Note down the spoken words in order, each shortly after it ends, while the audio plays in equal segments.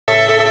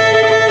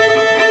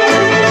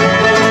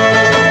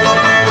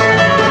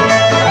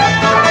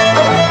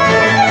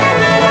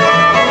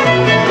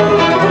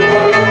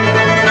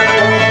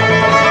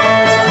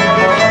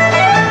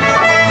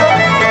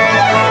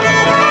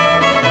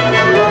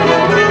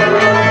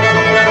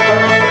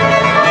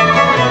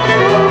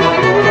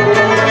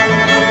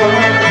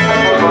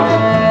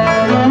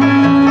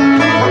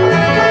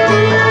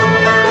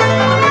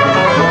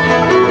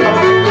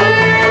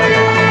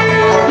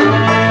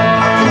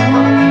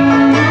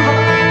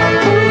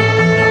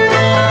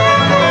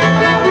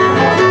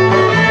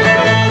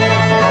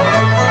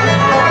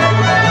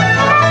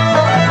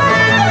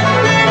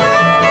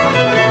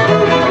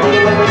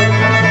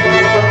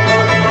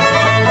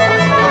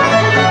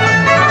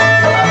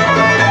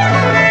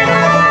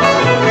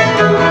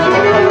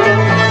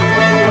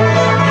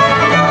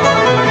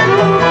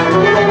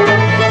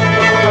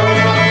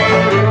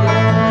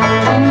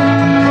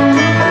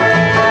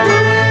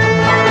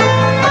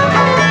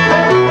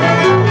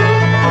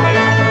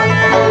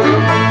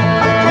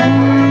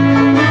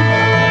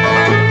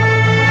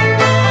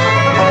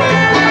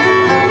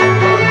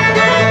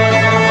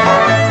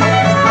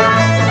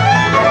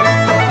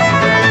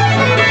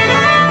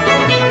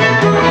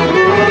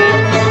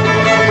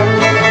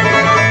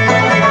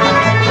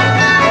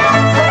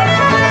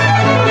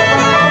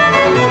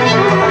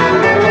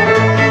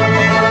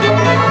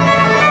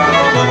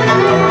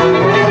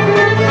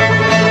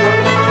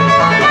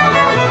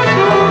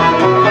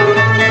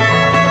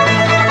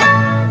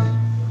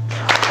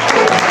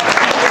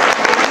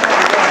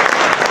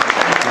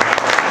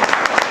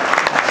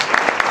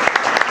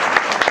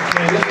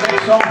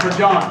song for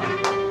John.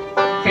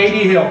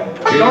 Katie Hill.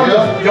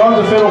 John's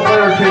a fiddle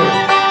player too.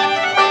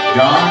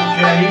 John?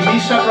 Yeah,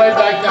 he's sitting right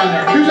back down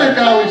there. Who's that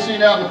guy we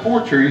seen out in the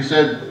porch here? He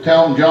said,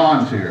 tell him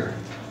John's here.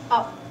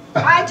 Oh,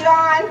 hi,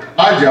 John.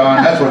 Hi,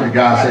 John. That's what the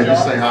guy said.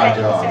 Just say hi,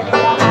 John.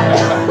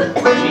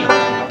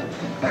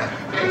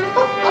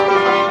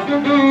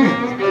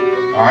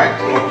 All right.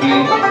 What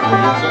key?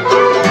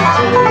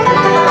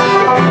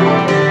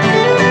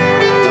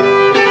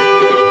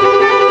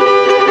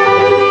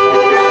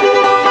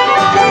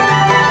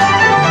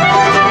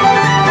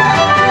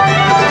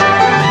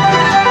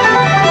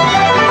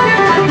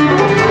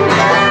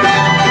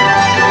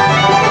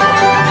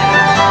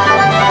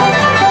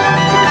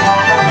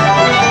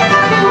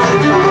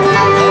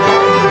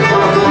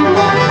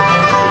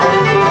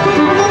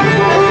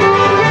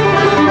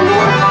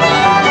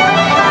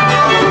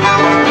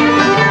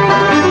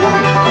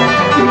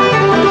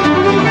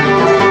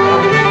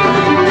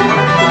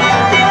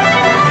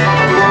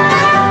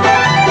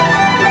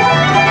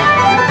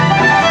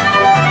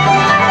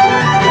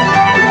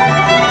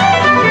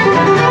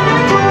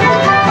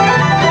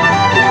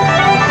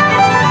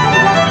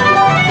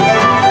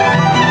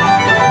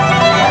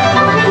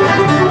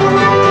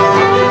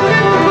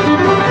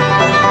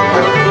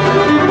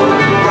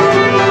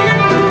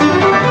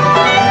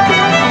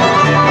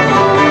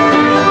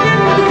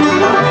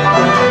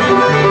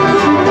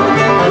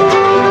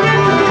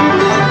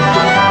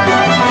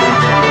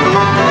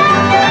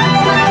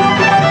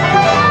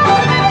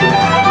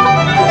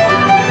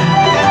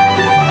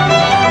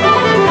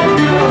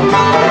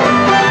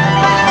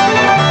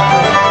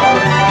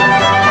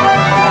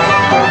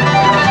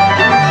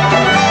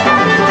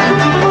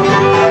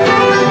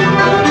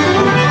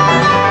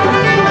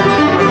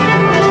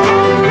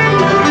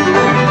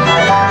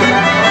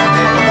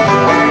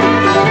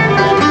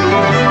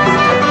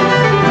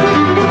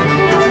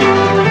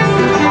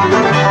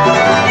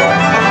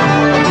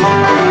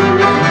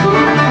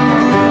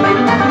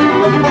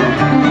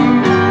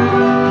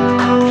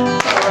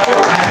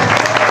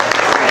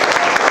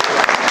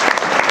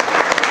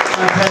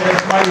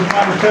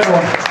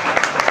 Fiddle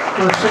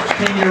for a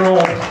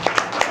 16-year-old.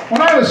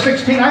 When I was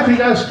 16, I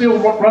think I was still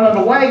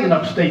running a wagon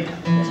upstate.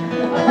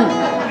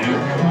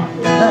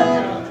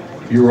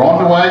 You were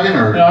on the wagon,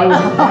 or? No, I was.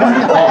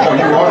 Oh,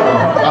 you were on the,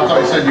 I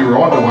thought you said you were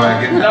on the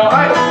wagon. No,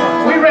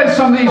 we read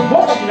some of these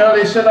books. You know,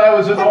 they said I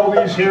was in all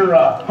these here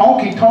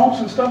honky tonks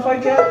and stuff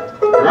like that.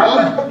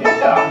 Really?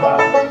 Yeah.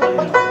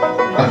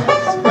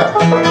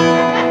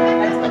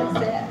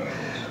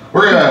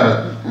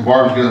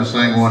 Barb's gonna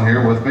sing one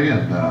here with me,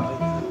 and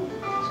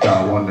it's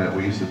kind of one that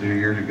we used to do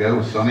years ago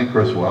with Sonny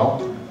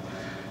Criswell,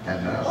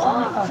 and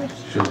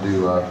she'll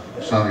do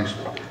Sonny's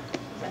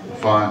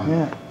fine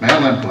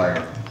mandolin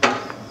player.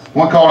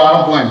 One called "I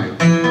Don't Blame You."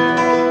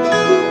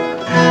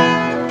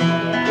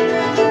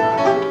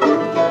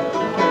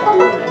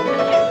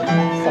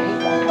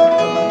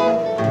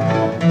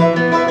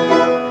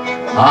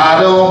 I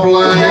don't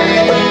blame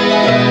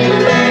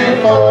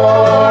you for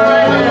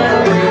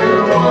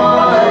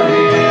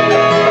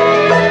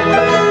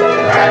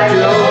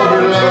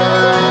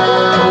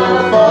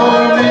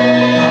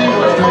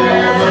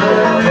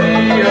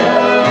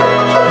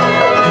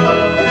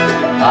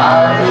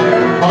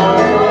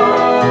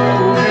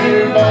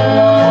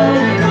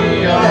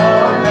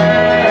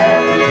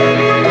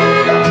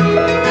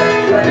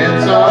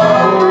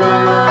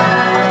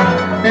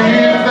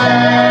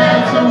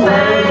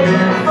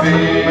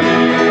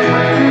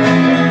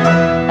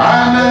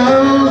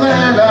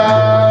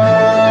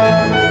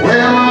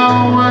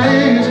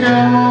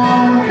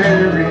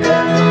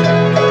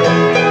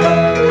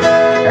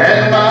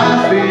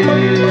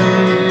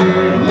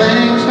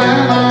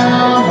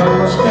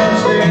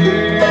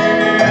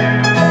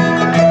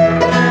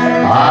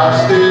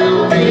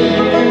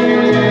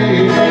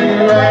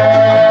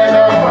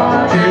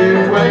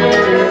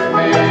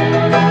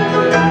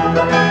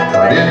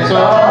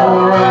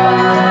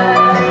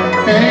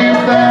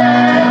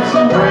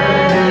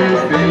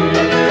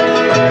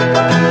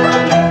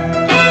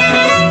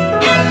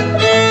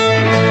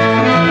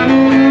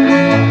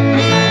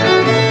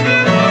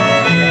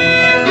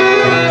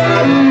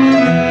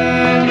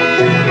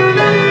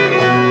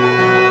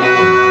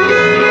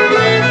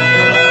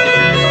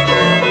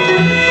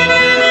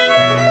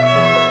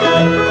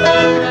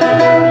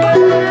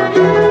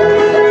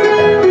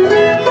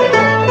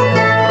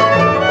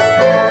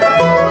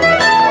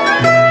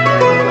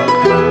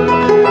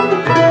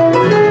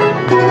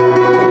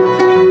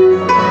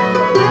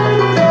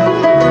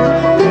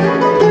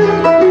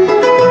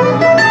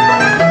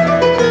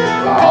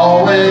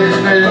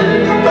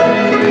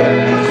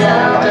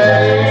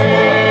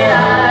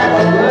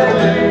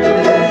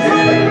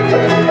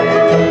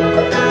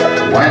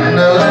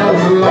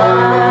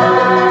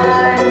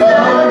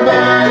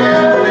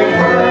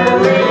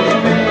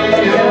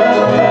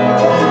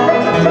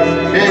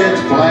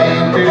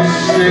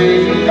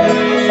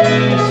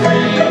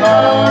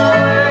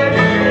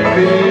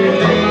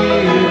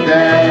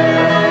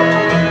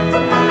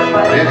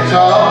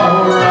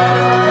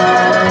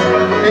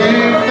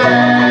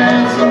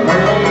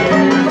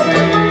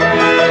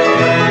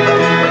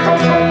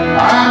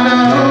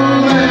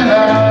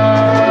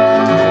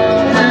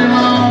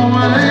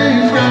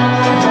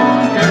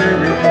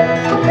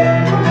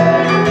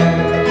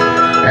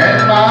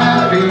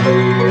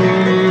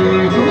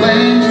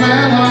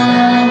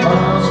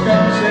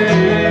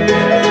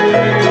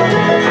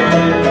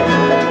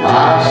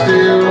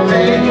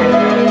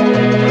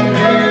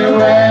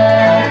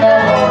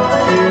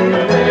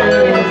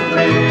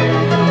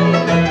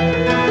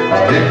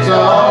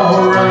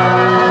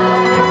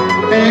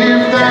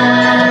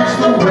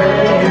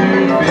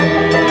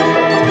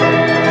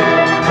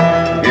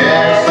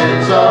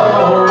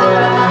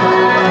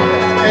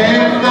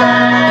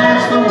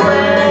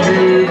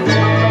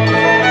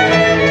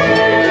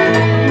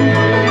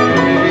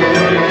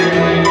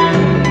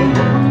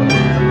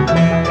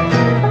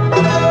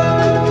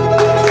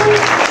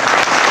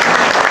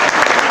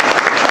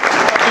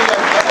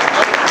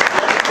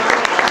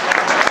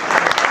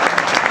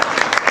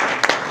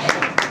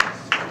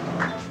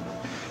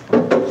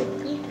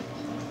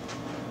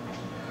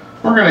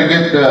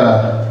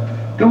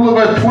get do a little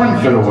bit of twin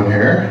fiddle in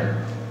here,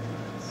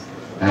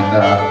 and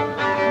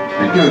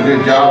they do a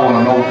good job on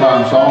an old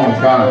time song we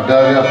kind of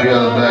dug up the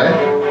other day.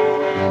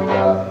 And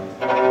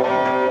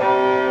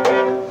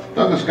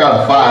Douglas got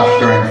a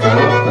 5-string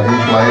fiddle that he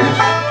plays.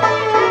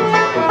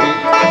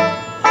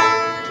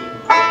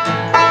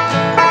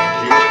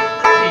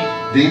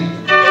 D.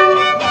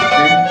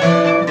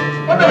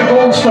 What about a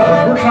golden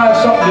slippers? We're trying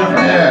something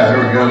different. Yeah, there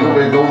we go. A little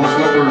bit of golden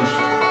slippers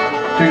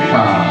 2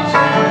 times.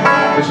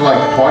 It's like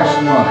twice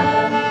the money.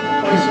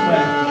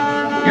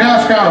 You know, I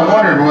was kind of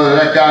wondering whether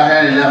that guy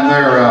had any of them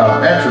there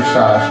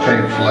exercise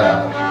tapes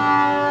left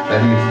that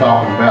he was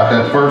talking about.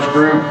 That first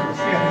group,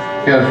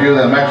 he had a few of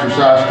them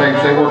exercise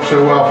tapes. They worked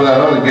so well for that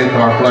other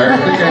guitar player. I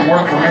think they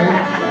work for me.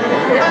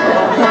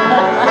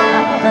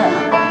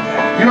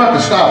 You don't have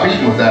to stop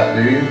eating with that,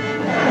 do you?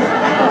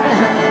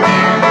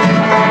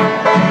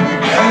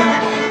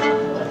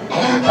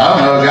 I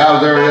don't know, a guy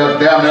was there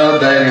down the other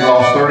day and he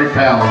lost 30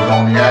 pounds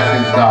on the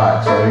Atkins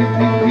diet, so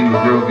he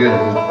was real good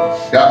at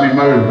it. Got me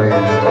motivated.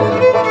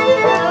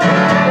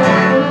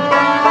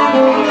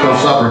 Till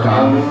supper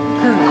time.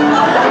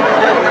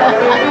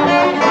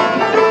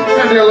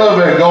 I did a little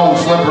bit of golden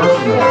slippers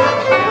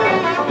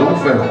and little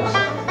fiddles.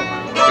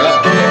 Yeah.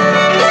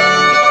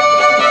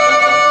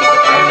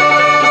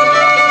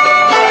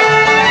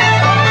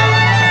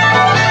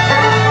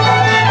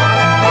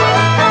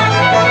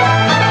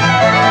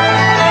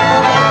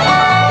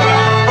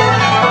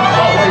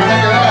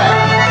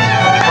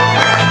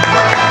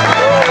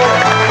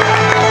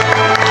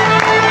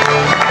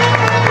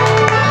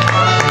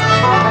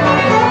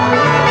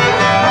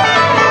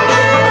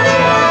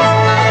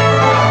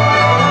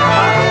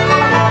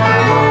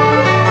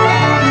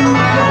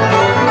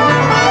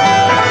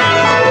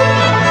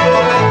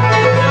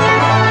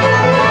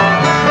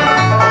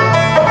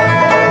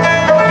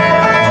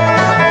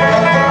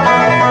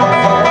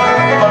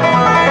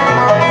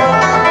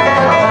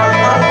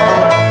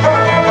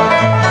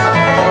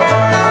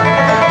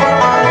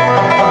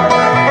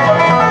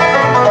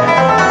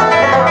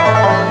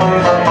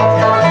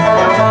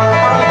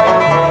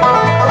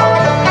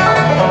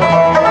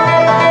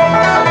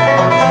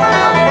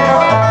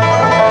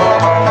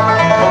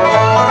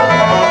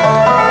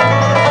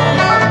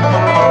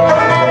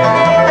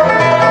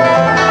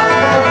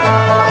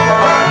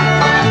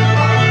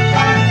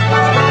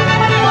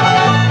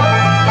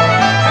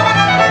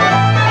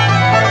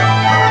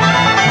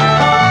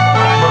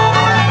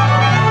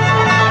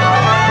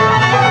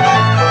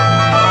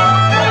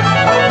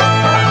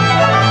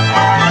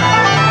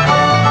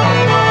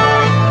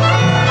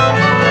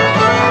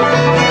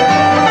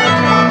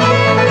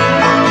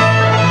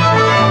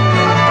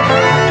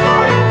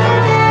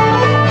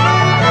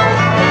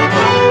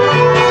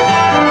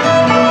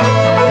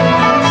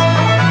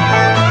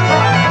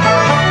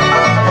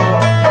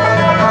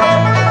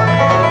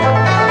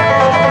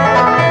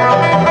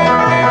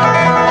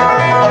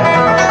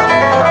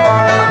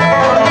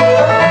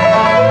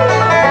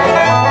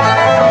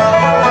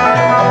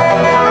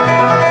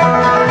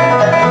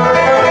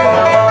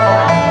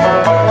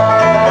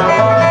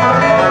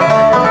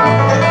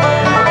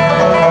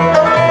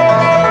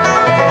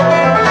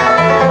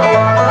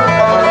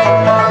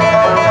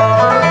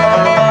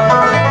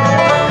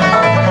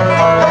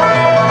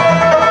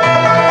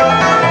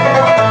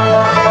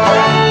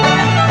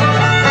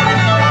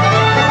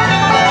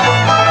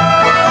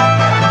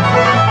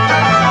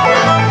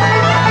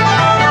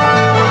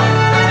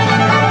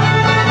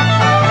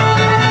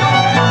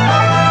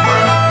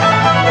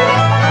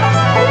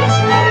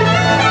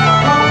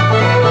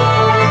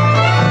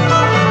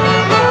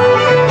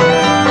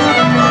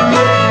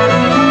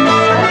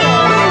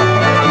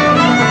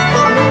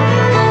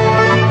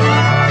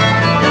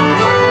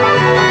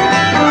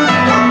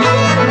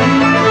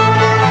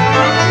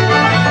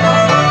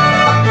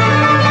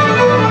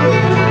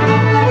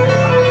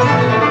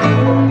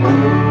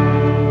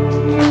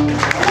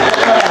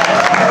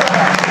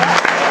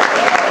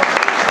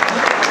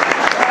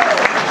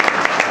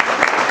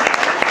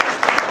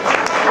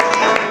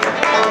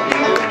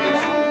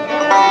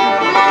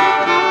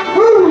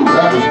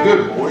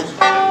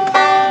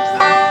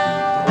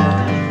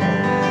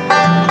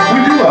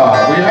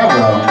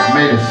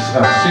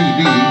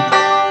 CD,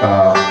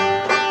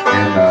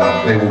 and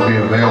they will be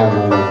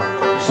available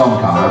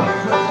sometime.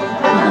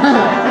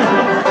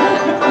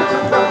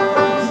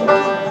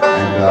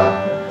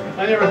 And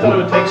I never thought it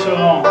would take so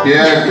long.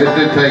 yeah, it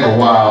did take a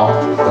while,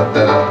 but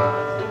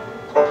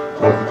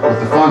with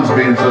the funds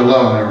being so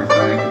low and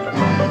everything,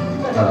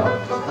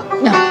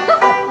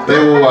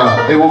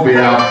 they will be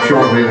out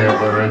shortly.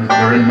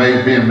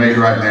 They're being made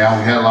right now.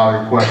 We had a lot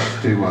of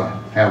requests to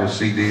have a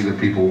CD that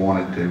people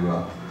wanted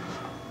to.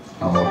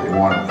 I don't know what they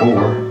want it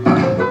for,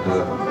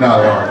 but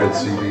no, they are a good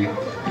CD,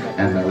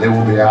 and they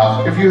will be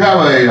out. If you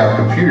have a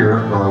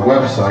computer or a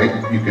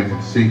website, you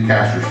can see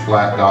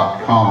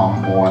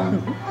castersflat.com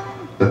on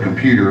the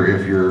computer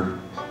if you're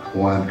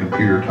one of them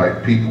computer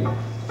type people.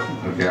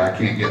 Okay, I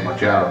can't get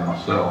much out of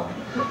myself,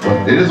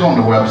 but it is on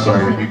the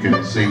website and you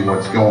can see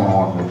what's going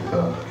on with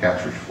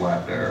Caster's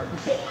Flat there.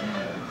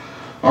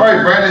 All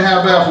right, Brandon,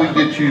 how about if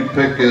we get you to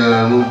pick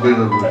a little bit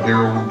of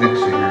Daryl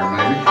Dixie here,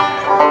 maybe?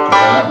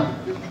 That one?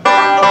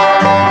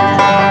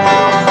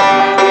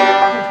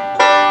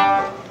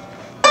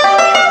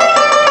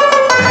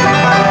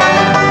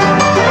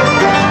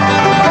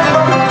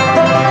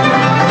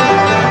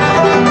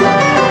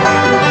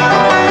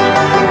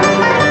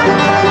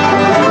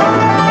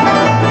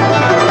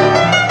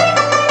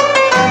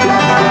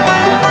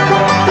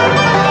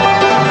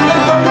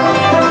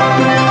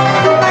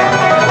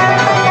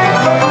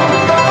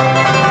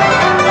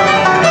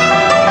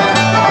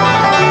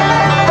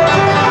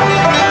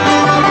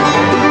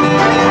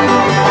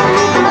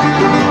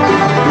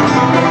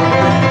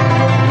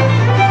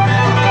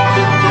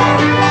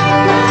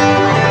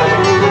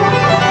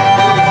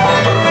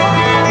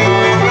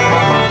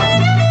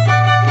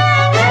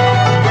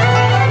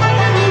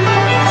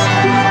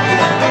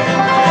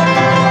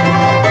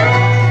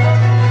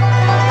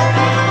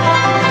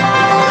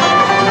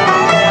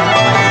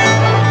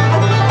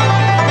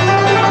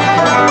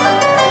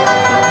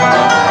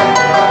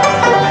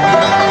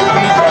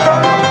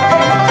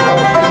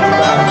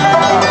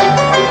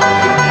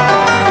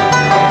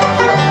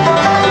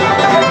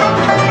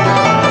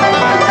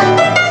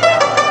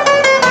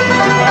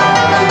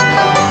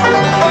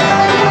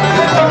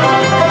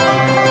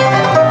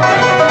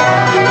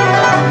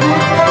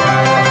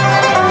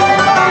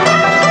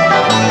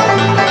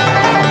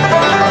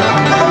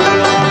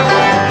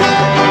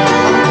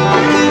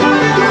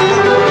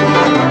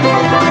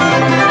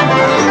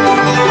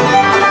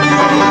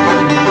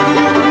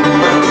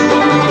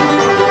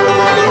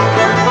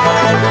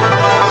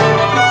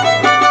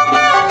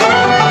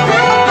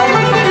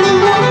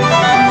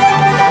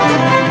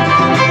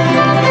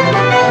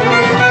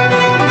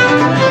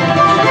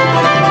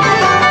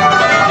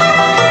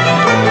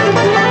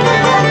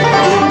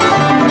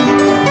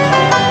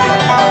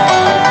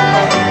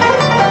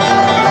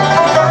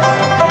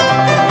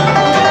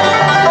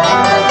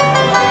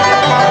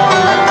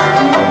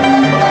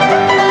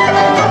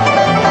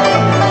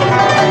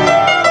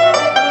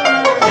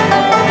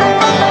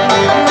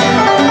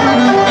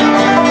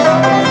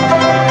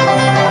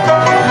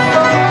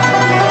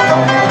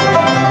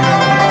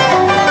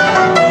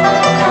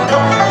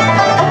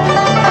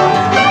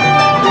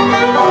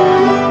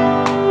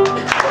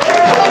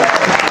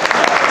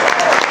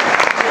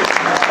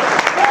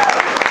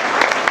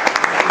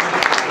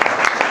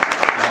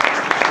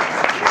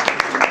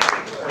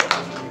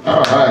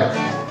 All right.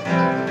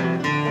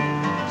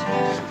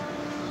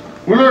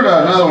 We learned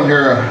another one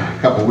here a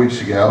couple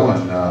weeks ago,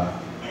 and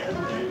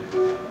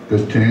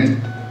good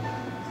tune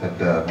that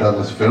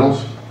Douglas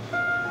fiddles,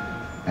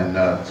 and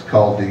it's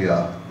called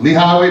the Lee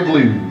Highway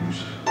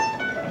Blues,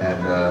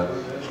 and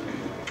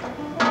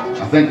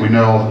I think we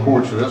know all the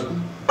chords for this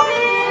one.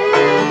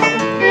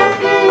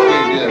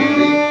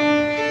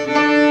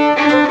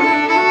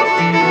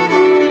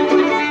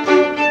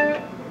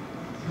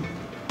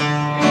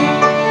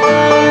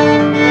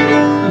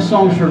 This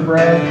song's for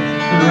Brad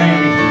and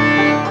Randy.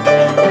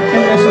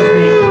 And this is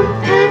me.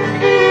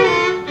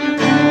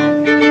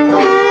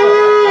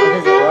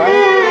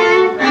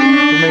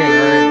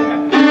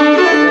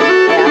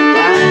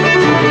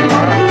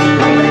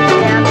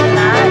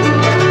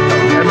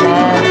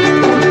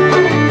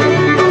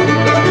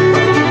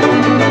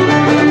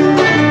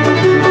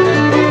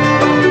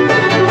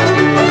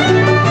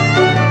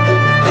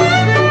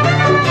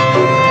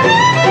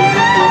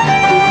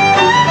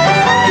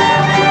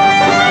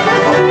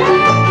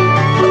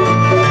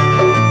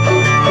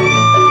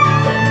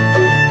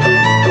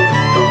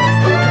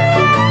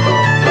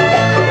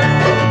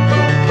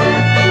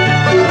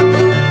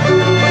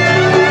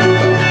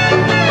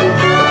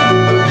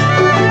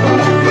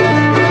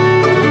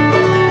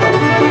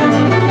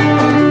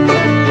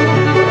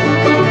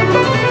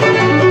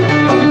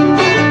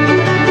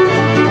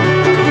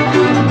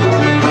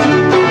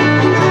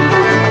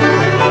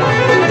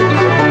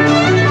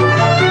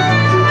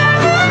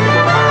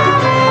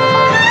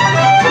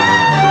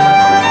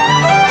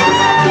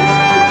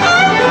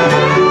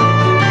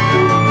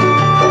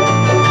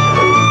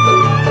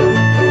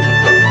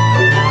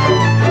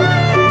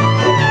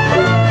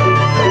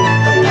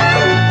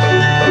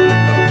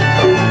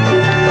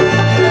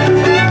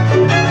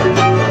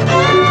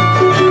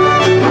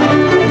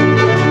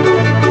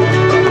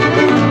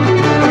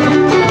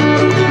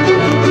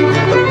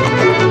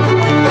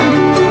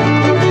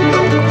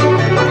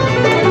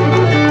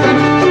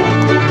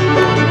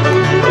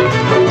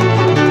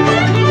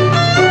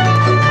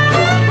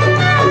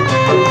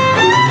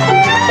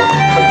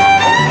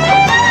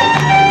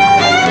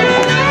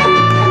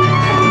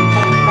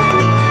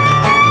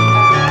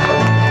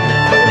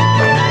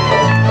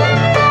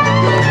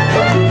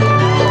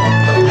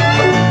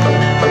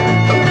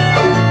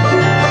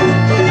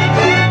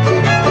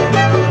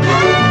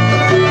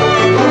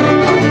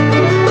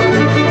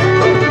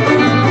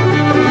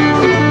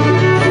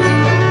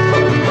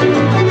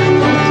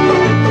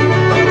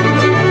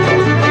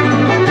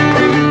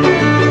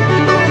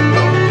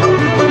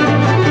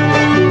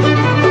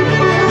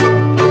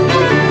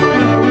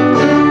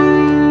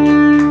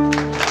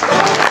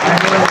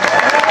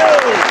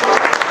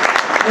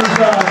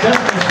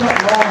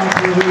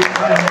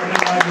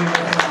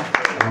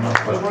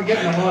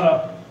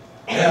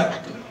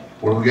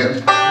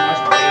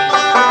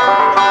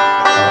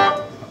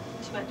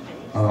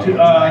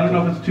 I don't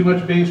know if it's too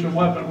much bass or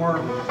what,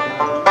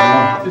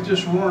 but it's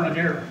just roaring in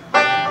here. I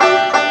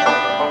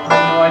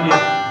have no idea.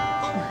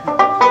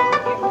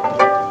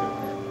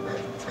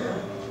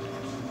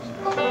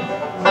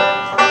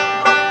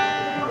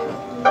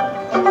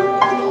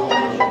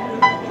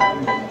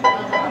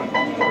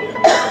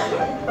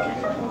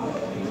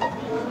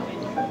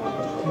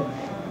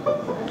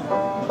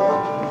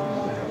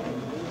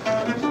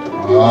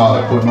 Oh,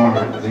 they're putting on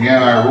the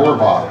anti-roar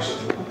box.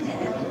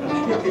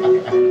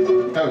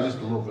 That was just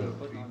a little bit of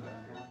feedback.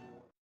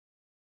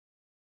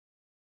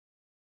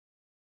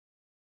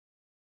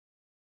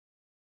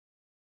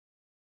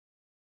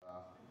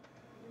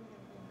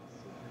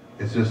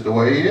 It's just the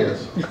way he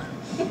is.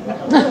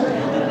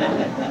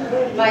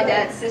 My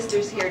dad's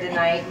sister's here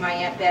tonight, my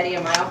Aunt Betty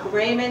and my Uncle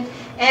Raymond,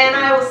 and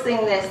I will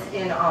sing this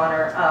in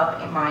honor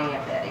of my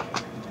Aunt Betty.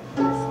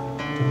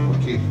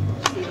 Okay.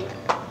 See?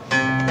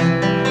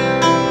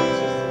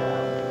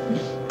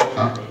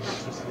 Huh?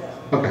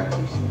 Okay.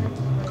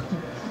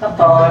 A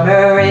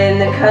farmer in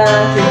the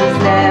country's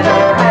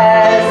never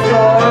had a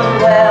store of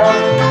wealth.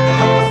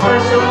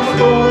 Special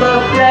full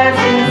of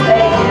blessings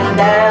taken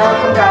down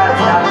from God's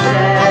top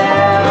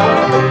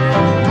shelf.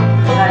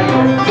 Like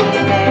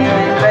working there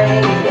in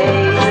rainy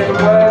days and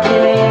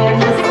working in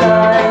the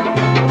sun.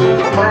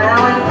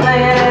 Plowing,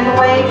 planting, and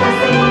wait to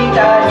see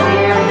God's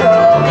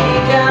miracle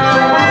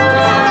begun.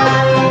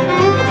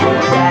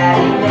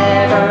 Daddy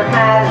never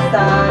had a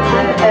son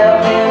that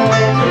helped him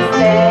with his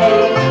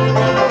day.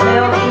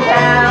 Milking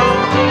cows,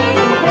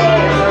 feeding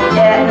pigs, or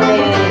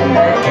getting in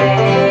the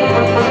hay.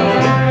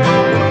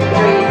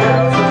 3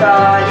 girls of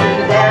God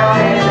down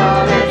and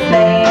on this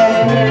land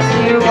and his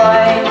dear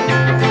wife.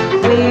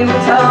 We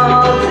were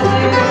told to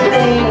do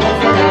things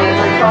in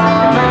every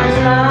farmer's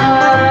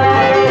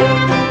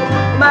life.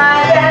 My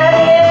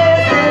daddy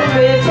isn't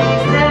rich,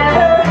 he's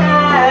never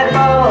had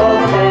all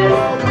this.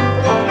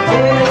 To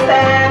his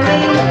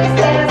family, he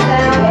stands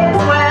down his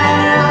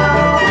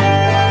well.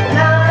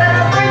 Not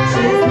of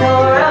riches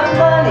nor of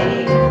money,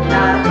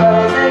 not of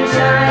clothes and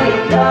shiny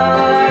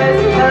cars,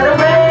 but a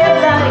way of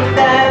life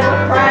that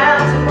we're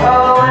proud to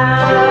call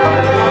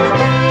ours.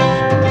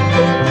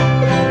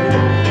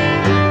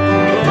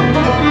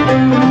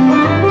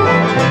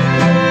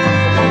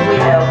 We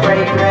help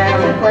break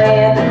ground and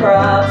plant the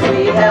crops,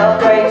 we help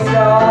break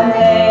straw and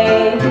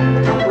hay.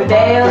 We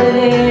bail it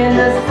in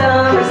the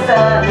summer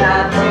sun,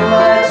 not too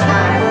much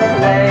time to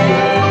play.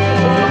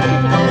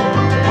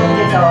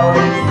 It's all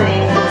these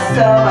things and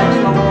so much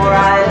more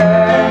I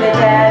learned at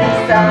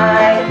Daddy's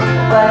side.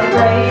 But the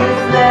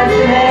greatest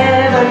lesson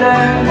ever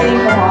learned came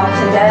from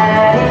watching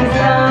Daddy's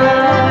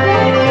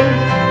life.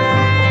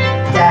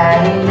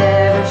 Daddy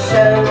never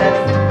showed us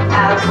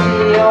how to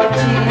steal or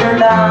cheat or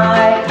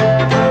lie,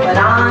 but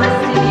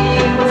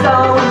honesty was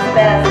always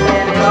best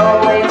and it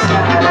always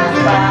got us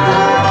by.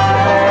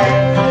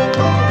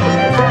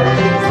 It's all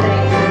these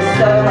things and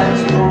so much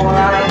more I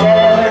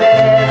learned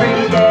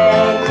every day.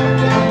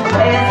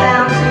 Lay it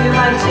down to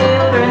my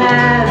children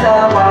as I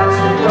watch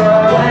them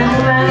grow and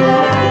play.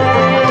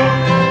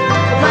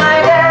 My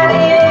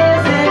daddy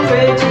isn't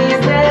rich,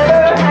 he's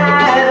never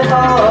had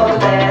all the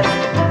best.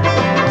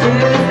 To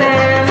his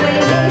family,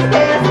 he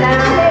stands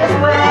down his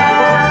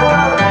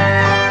well.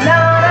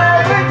 Not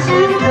of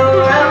riches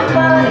nor of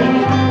money,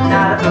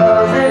 not of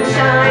clothes and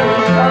shiny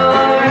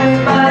cars,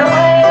 but a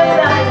way of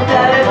life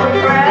that we're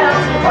proud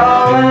to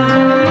call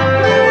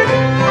ours.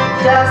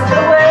 Just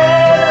a way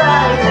of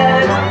life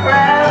that we're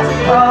proud to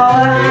call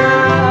ours.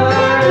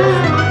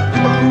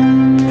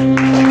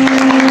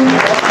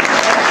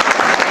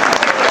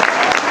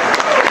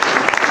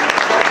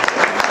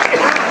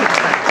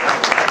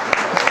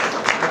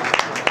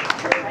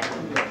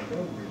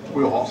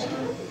 Wheelhouse.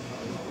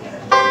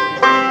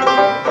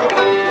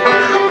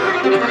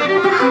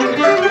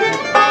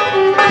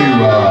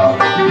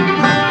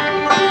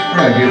 We're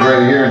gonna get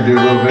ready here and do a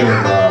little bit of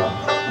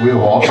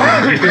wheelhouse.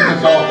 Can you kick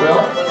this off, Bill?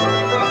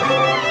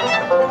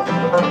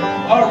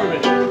 All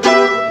right,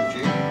 G.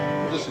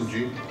 Listen, G.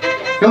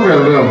 Go get a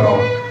little bit of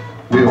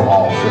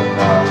wheelhouse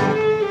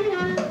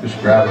and just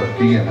grab a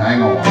key and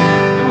hang on.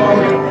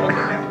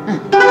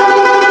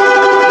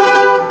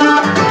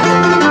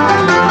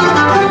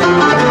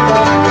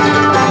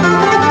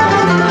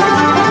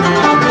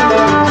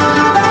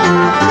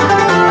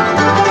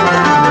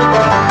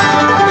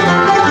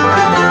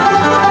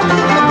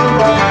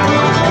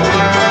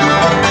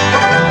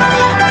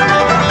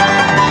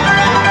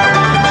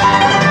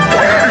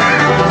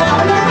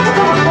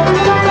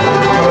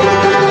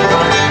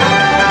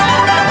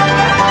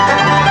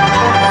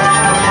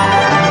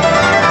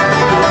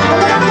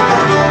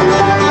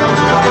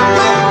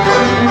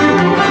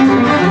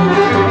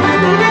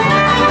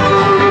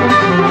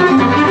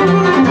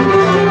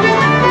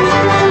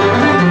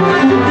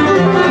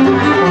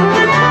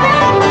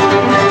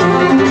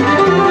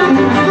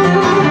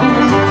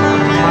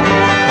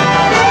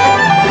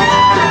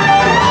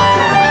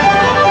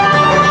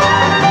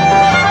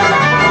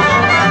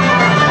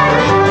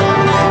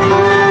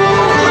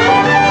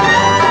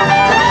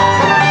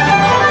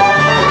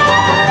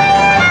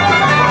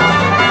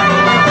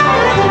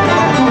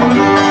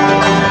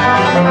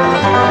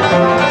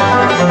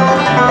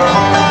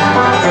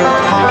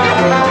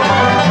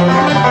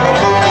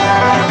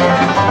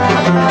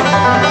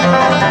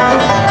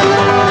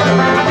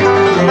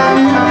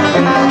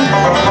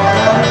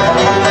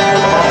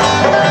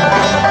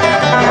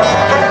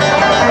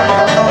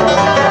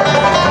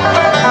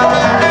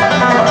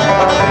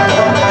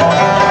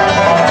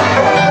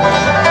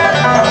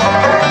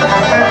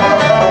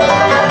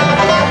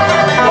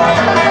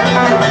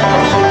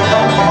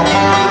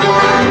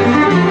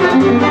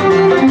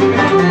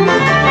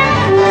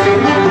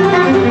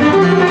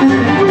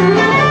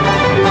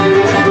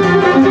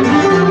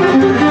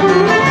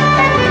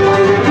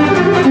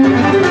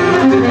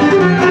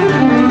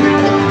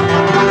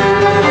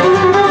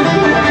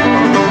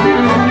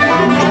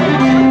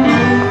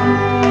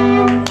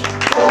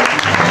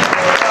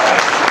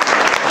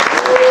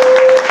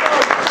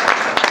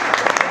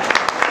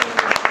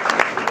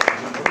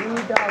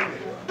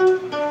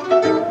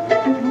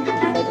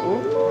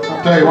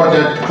 tell you what,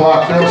 that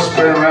clock does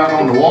spin around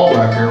on the wall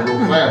back there real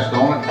fast,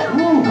 don't it?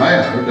 Ooh,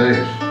 man, those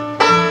days.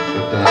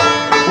 But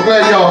we're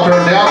glad y'all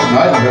turned out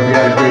tonight. I hope you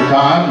had a good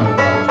time. And,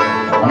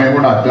 I mean,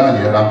 we're not done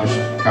yet. I'm just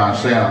kind of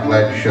saying I'm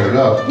glad you showed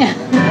up.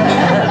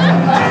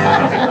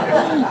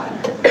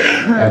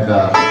 And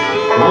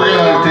we're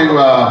going to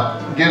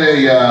get a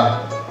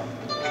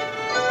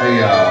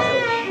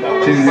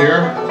tune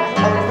here.